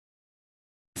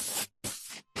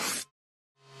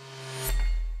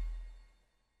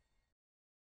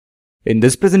In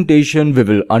this presentation, we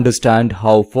will understand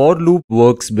how for loop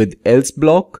works with else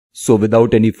block. So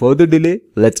without any further delay,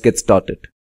 let's get started.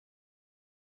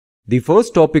 The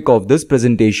first topic of this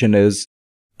presentation is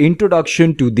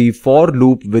Introduction to the for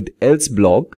loop with else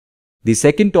block. The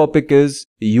second topic is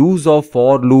use of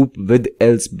for loop with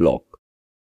else block.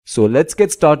 So let's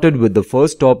get started with the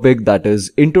first topic, that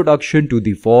is Introduction to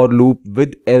the for loop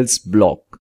with else block.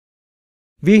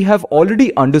 We have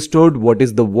already understood what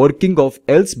is the working of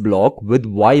else block with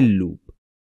while loop.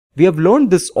 We have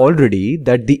learned this already,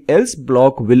 that the else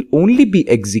block will only be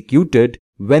executed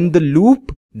when the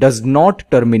loop does not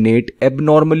terminate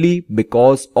abnormally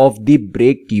because of the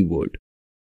break keyword.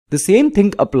 The same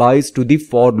thing applies to the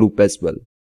for loop as well.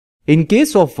 In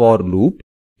case of for loop,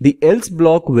 the else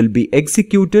block will be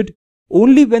executed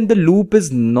only when the loop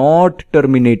is not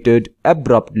terminated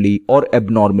abruptly or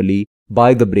abnormally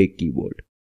by the break keyword.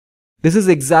 This is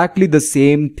exactly the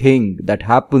same thing that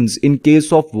happens in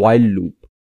case of while loop.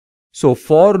 So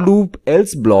for loop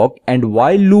else block and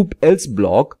while loop else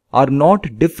block are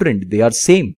not different, they are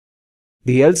same.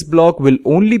 The else block will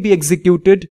only be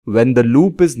executed when the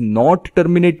loop is not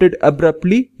terminated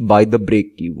abruptly by the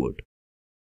break keyword.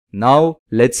 Now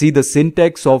let's see the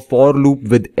syntax of for loop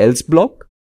with else block.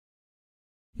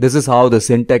 This is how the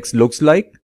syntax looks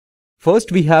like.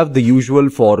 First we have the usual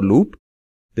for loop.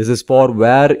 This is for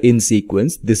where in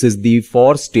sequence. This is the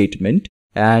for statement,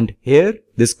 and here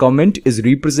this comment is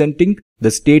representing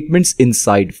the statements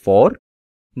inside for.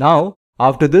 Now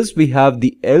after this we have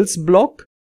the else block.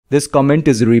 This comment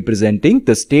is representing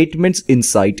the statements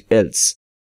inside else.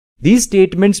 These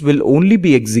statements will only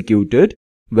be executed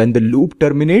when the loop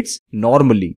terminates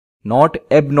normally, not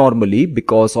abnormally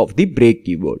because of the break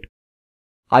keyword.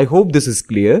 I hope this is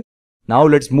clear. Now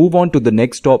let's move on to the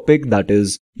next topic, that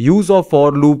is use of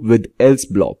for loop with else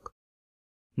block.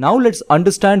 Now let's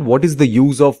understand what is the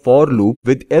use of for loop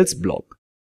with else block.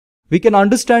 We can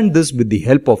understand this with the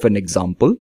help of an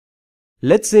example.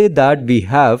 Let's say that we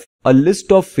have a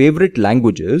list of favorite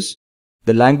languages,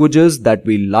 the languages that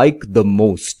we like the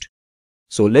most.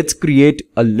 So let's create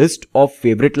a list of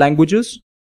favorite languages.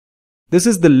 This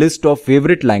is the list of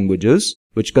favorite languages,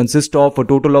 which consist of a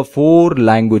total of 4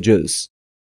 languages: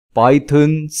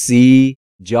 Python, C,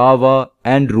 Java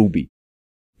and Ruby.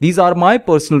 These are my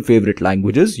personal favorite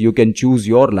languages. You can choose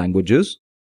your languages.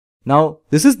 Now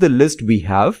this is the list we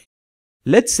have.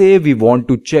 Let's say we want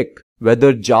to check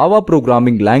whether Java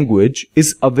programming language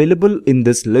is available in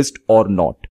this list or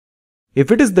not. If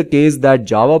it is the case that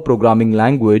Java programming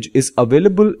language is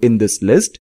available in this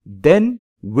list, then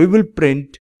we will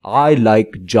print I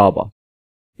like Java.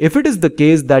 If it is the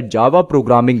case that Java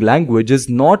programming language is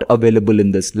not available in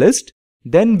this list,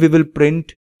 then we will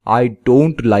print I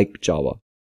don't like Java.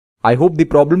 I hope the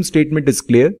problem statement is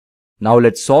clear. Now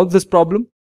let's solve this problem.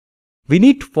 We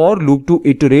need for loop to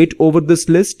iterate over this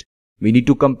list. We need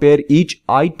to compare each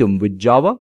item with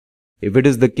Java. If it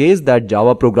is the case that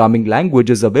Java programming language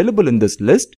is available in this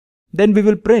list, then we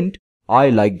will print I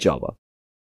like Java.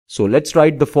 So let's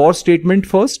write the for statement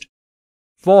first.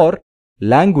 For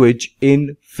language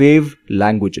in fav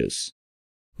languages.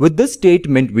 With this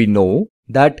statement we know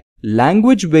that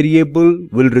language variable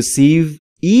will receive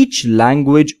each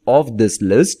language of this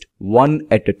list one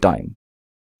at a time.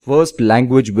 First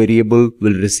language variable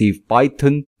will receive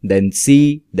Python, then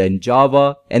C, then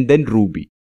Java and then Ruby.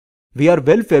 We are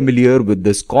well familiar with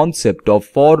this concept of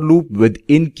for loop with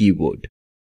in keyword.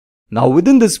 Now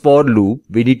within this for loop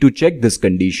we need to check this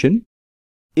condition.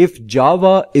 If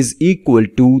Java is equal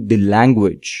to the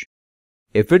language.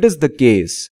 If it is the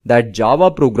case that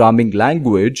Java programming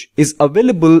language is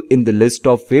available in the list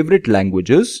of favorite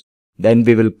languages, then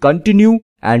we will continue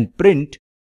and print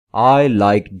I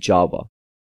like Java.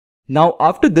 Now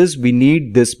after this we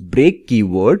need this break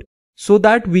keyword so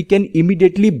that we can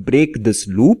immediately break this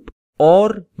loop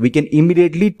or we can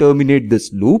immediately terminate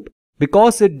this loop,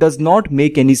 because it does not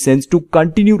make any sense to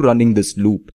continue running this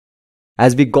loop.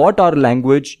 As we got our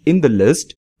language in the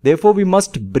list, therefore we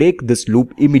must break this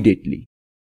loop immediately.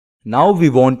 Now we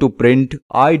want to print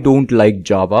I don't like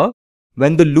Java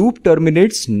when the loop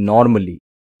terminates normally,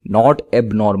 not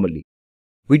abnormally.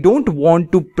 We don't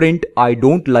want to print I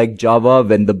don't like Java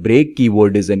when the break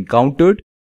keyword is encountered.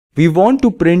 We want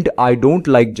to print I don't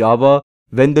like Java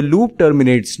when the loop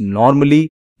terminates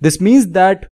normally. This means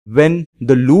that when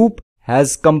the loop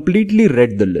has completely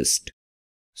read the list.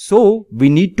 So we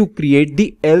need to create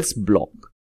the else block.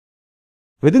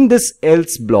 Within this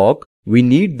else block, we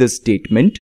need this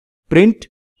statement, print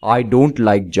I don't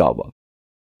like Java.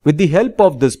 With the help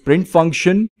of this print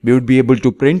function, we would be able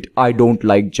to print I don't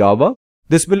like Java.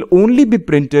 This will only be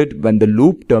printed when the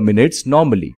loop terminates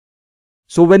normally.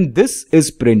 So when this is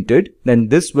printed, then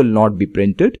this will not be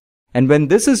printed. And when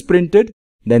this is printed,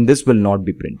 then this will not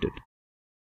be printed.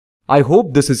 I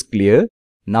hope this is clear.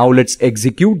 Now let's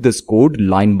execute this code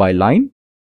line by line.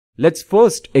 Let's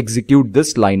first execute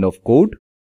this line of code.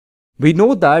 We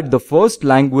know that the first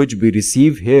language we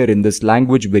receive here in this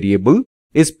language variable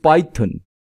is Python.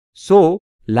 So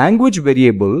language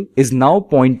variable is now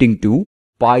pointing to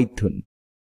Python.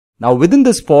 Now within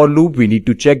this for loop, we need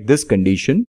to check this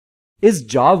condition. Is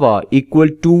Java equal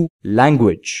to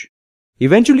language?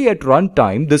 Eventually at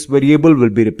runtime, this variable will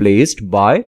be replaced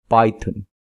by Python.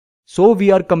 So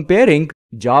we are comparing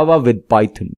Java with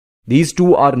Python. These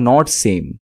two are not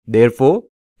same. Therefore,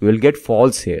 we will get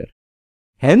false here.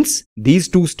 Hence, these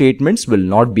two statements will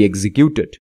not be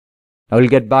executed. I will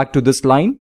get back to this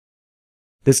line.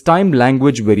 This time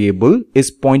language variable is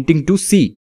pointing to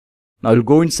C. Now I will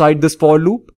go inside this for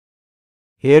loop.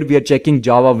 Here we are checking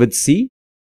Java with C.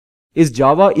 Is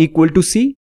Java equal to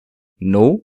C?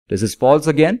 No, this is false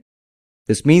again.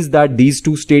 This means that these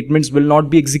two statements will not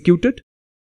be executed.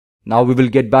 Now we will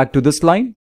get back to this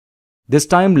line. This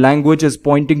time language is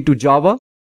pointing to Java.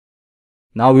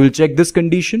 Now we will check this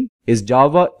condition. Is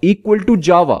Java equal to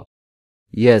Java?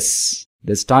 Yes,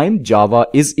 this time Java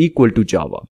is equal to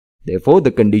Java. Therefore,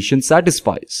 the condition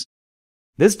satisfies.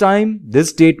 This time, this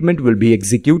statement will be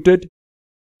executed.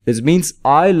 This means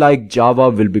I like Java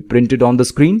will be printed on the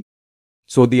screen.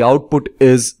 So the output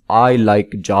is I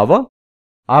like Java.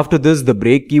 After this, the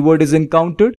break keyword is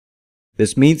encountered.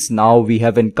 This means now we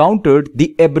have encountered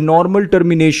the abnormal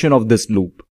termination of this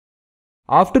loop.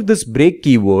 After this break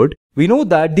keyword, we know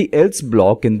that the else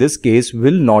block in this case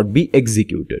will not be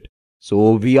executed.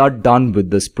 So we are done with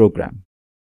this program.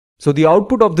 So the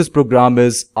output of this program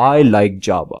is I like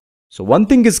Java. So one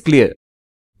thing is clear.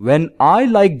 When I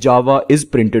like Java is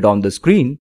printed on the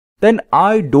screen, then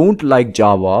I don't like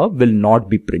Java will not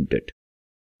be printed.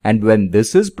 And when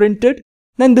this is printed,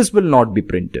 then this will not be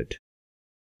printed.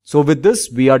 So with this,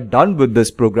 we are done with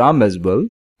this program as well,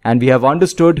 and we have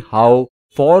understood how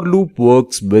for loop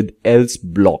works with else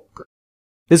block.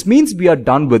 This means we are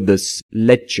done with this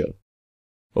lecture.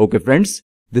 Okay friends,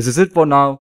 this is it for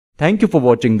now. Thank you for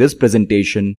watching this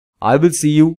presentation. I will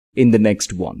see you in the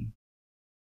next one.